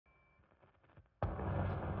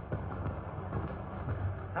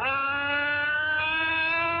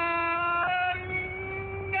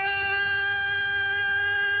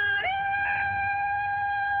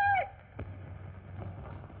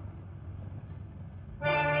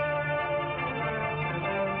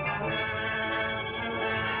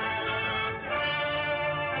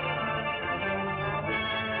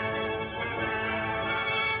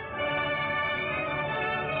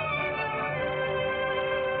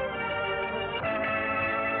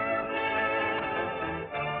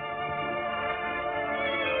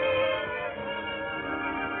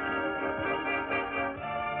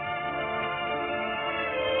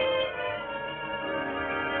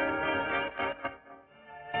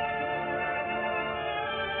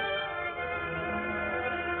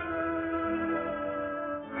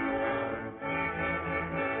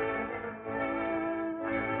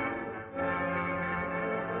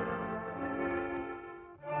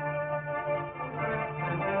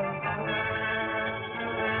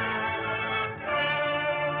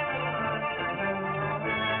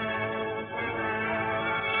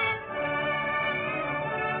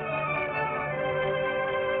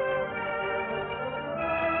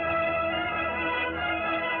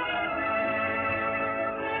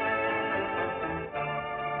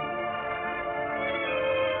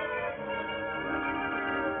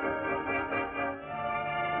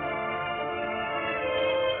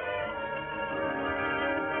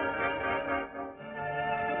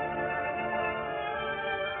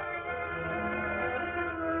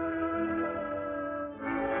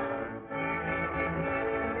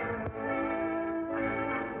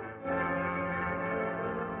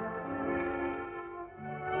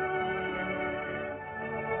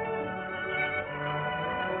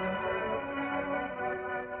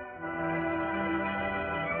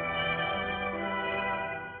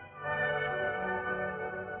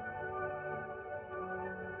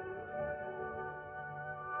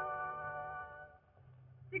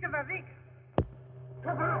never weak.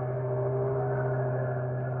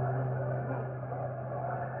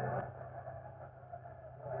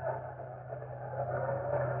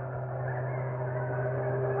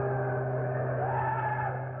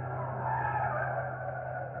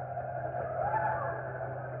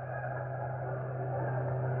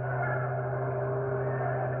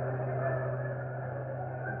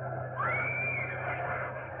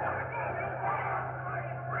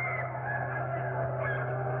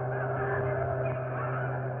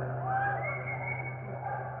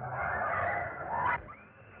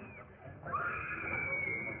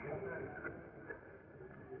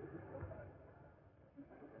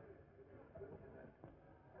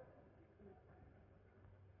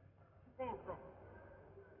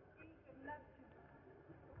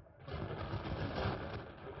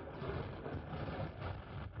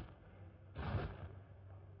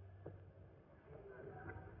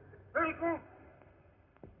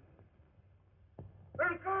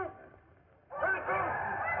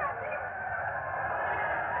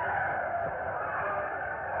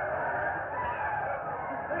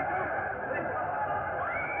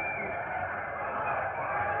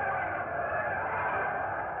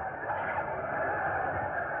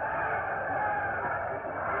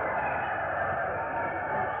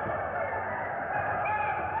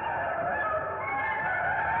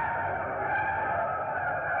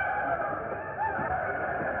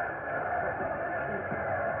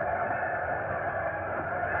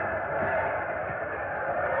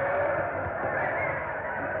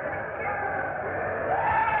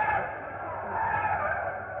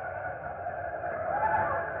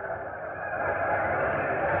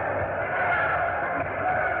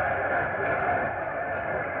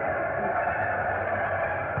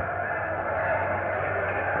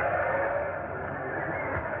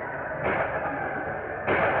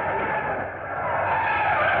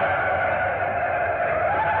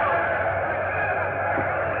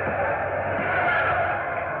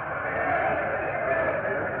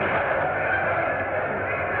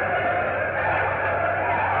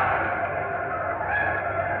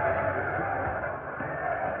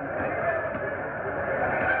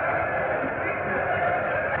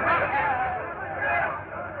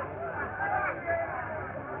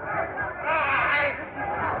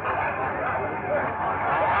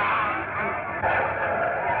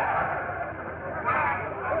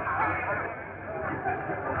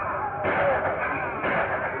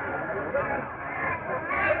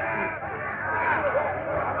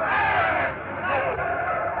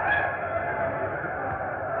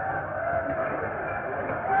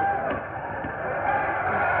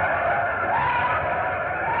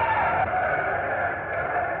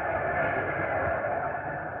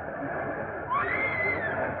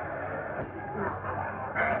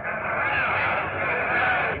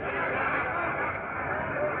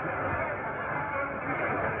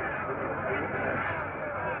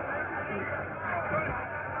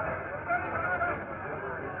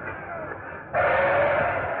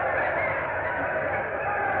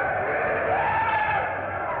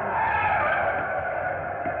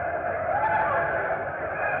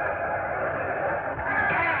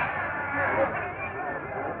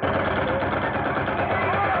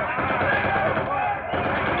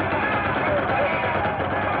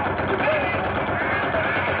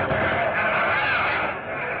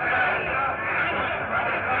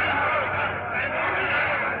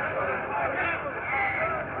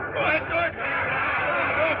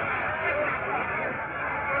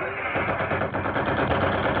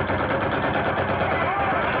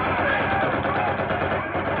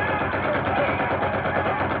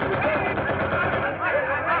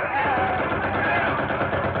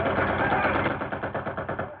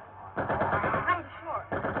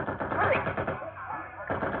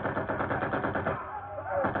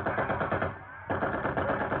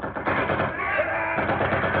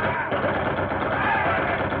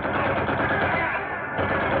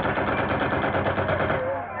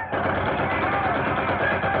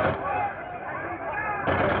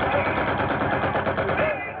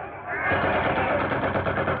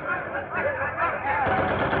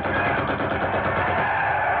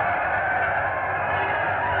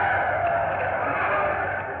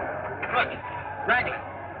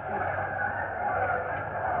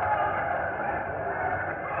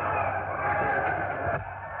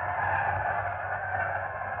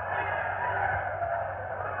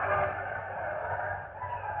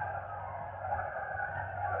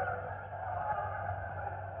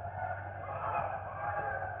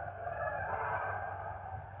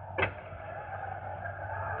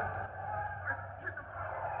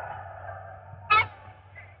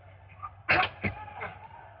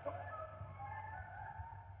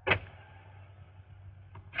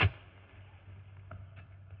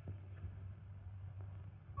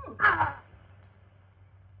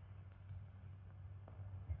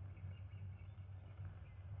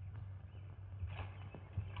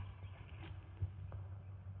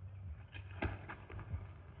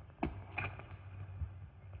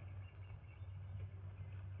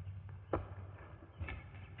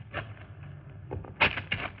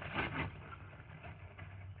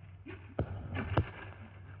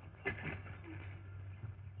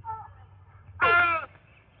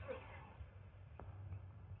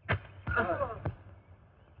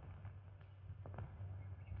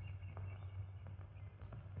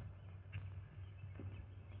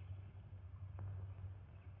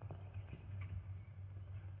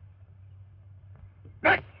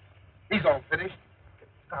 He's all finished.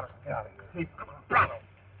 Got us. Get out of here. Come on, Bravo.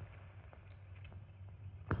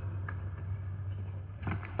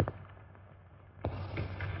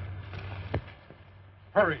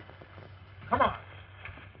 Hurry. Come on.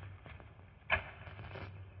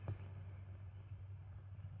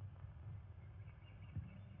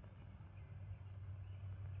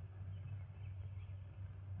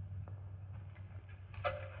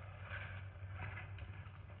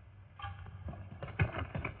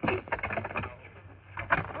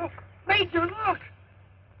 Major, look!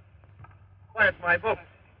 Where's my book?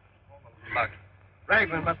 Oh, luck.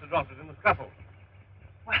 Raglan must have dropped it in the scuffle.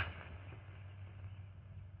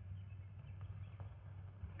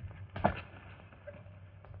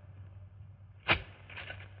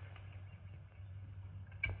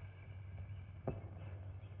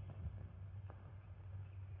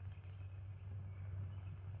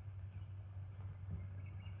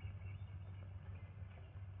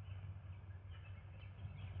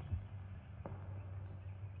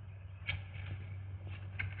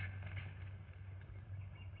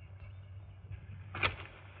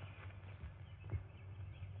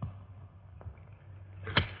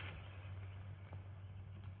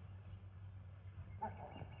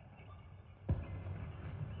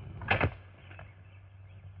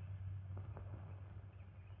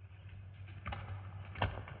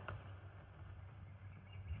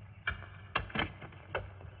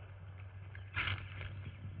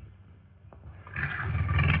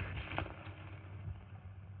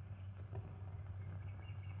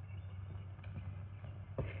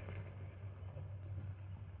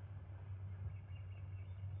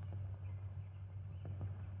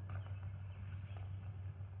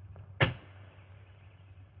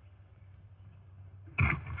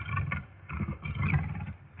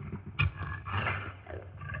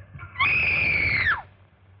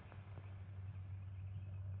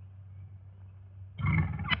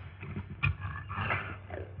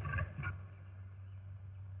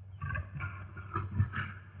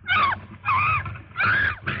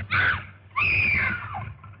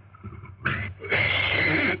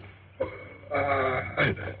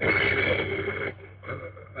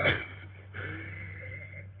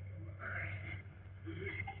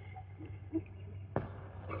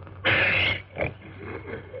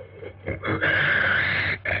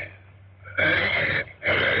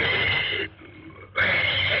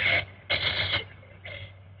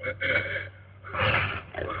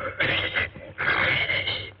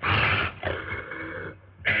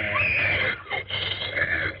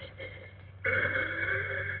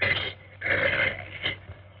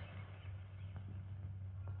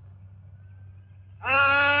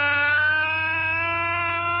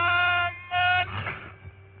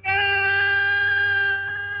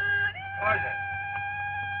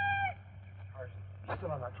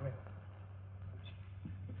 Still on our trail.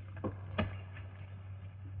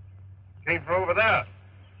 Came from over there.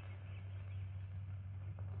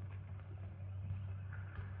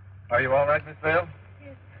 Are you all right, Miss Vale?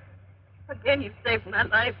 Yes. Again, you saved my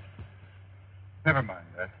life. Never mind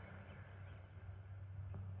that.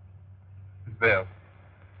 Miss Vale,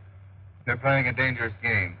 they're playing a dangerous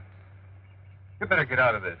game. You better get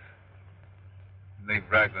out of this. And leave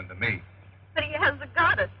Raglan to me. But he has the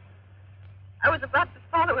goddess. I was about to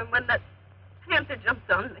follow him when that panther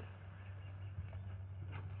jumped on me.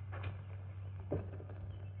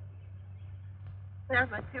 There are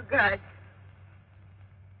my two guys.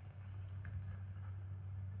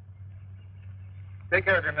 Take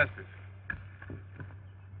care of your mistress.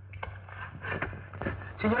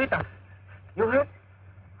 Senorita, you hurt?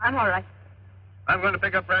 I'm all right. I'm going to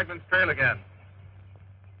pick up Raglan's trail again.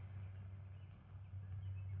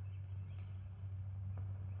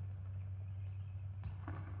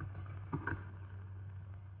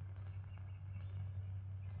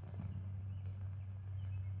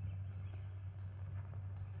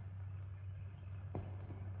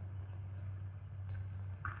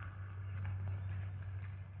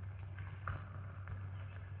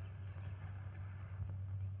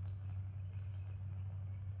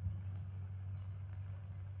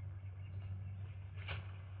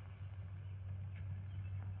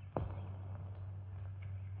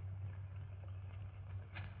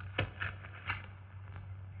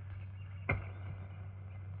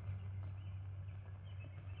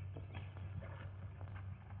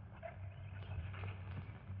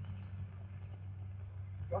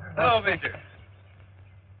 Hello, Major.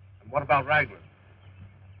 And what about Raglan?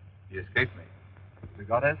 He escaped me. The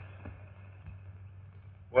goddess?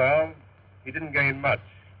 Well, he didn't gain much.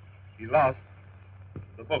 He lost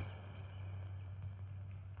the book.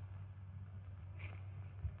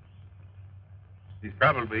 He's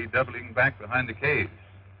probably doubling back behind the caves.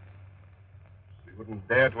 We wouldn't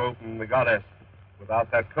dare to open the goddess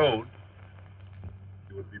without that code.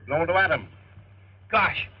 He would be blown to atoms.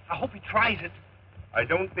 Gosh, I hope he tries it. I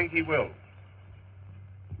don't think he will.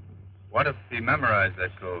 What if he memorized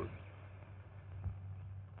that code?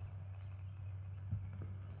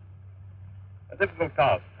 A difficult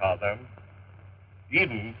task, Tarzan.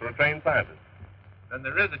 Even for a trained scientist. Then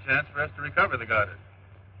there is a chance for us to recover the goddess.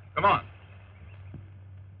 Come on.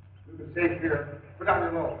 You can stay here. Put down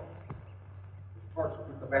your load. This torch will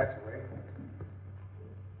keep the bats away.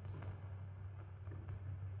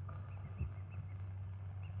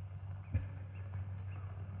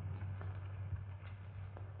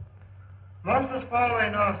 Monster's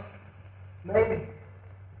following us. Maybe.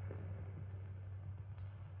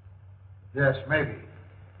 Yes, maybe.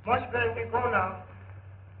 Much better we go now.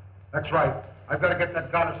 That's right. I've got to get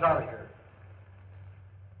that goddess out of here.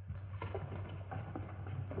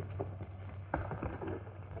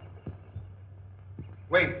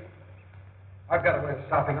 Wait. I've got a way of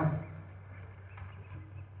stopping them.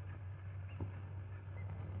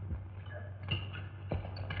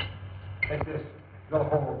 Take this. Go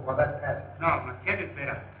home while that passes. No, my kid is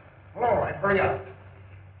better. All right, hurry up.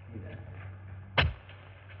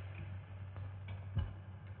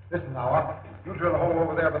 Listen now, up. You drill a hole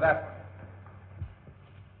over there by that one.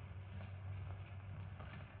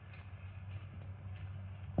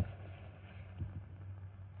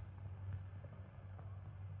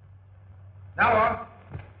 Now on.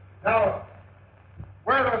 Now,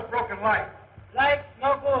 where are those broken lights? Lights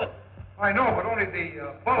no good. I know, but only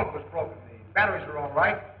the bulb was broken. The batteries are all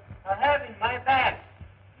right. I have in my bag.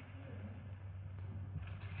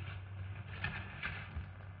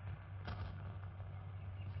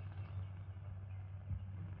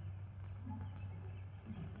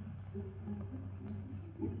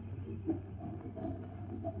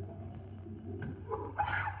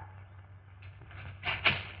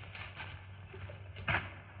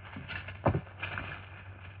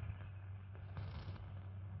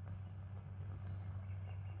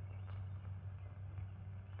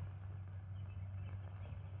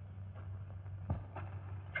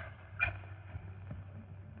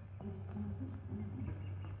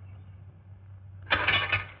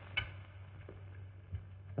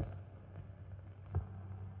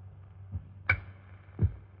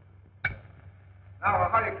 Now,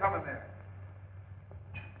 how do you come in there?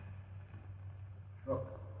 Look.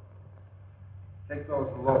 Take those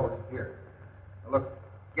lower here. Now, look,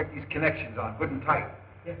 get these connections on good and tight.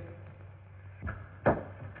 Yes, sir.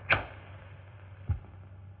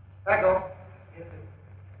 Echo. Yes,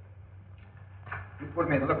 sir. You put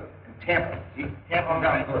them in. Look, and tamp them. See? Tamp them them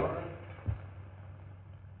down right. good.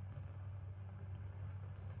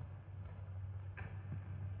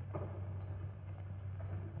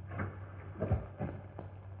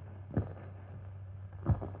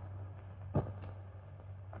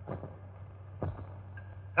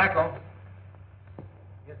 Tackle.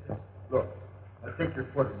 Yes, sir. Look, now take your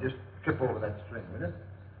foot and just trip over that string, will you?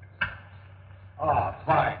 Ah,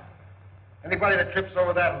 fine. Anybody that trips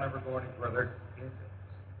over that will never go any further. Yes, sir.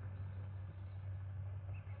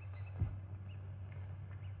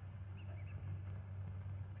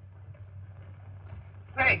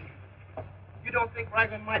 Frank, you don't think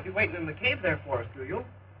Raglan might be waiting in the cave there for us, do you?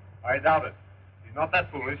 I doubt it. He's not that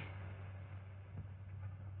foolish.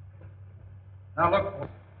 Now, look,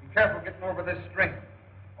 be careful getting over this string,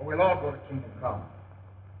 or we'll all go to Kingdom Come.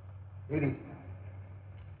 Take it easy.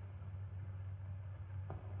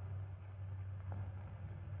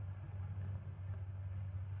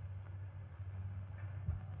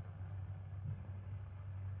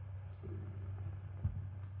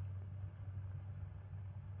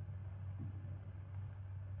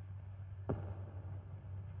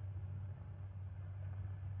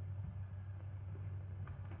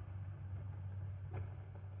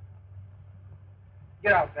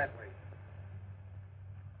 Get out that way.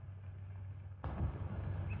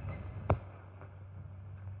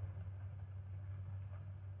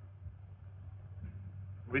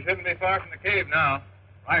 We shouldn't be far from the cave now.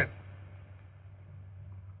 Right.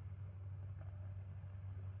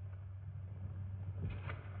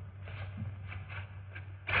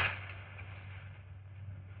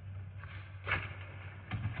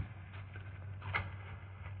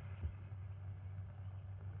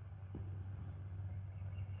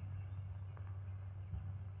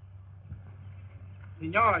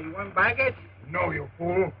 Senor, you want baggage? No, you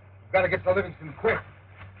fool. Gotta get to Livingston quick.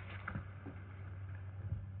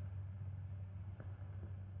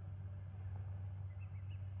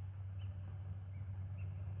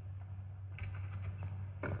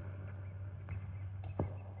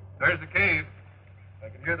 There's the cave. I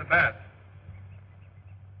can hear the bats.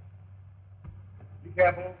 Be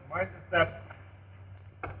careful. Mind the steps.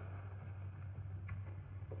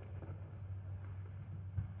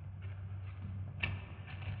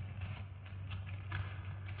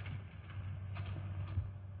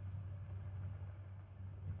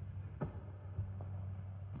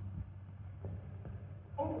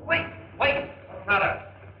 Oh, wait. What's the matter?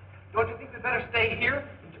 Don't you think we'd better stay here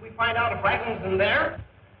until we find out if Ragglin's in there?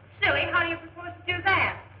 Silly, how do you propose to do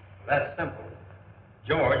that? That's simple.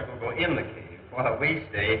 George will go in the cave while we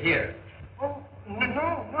stay here. Oh,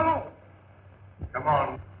 no. Come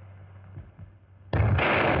on.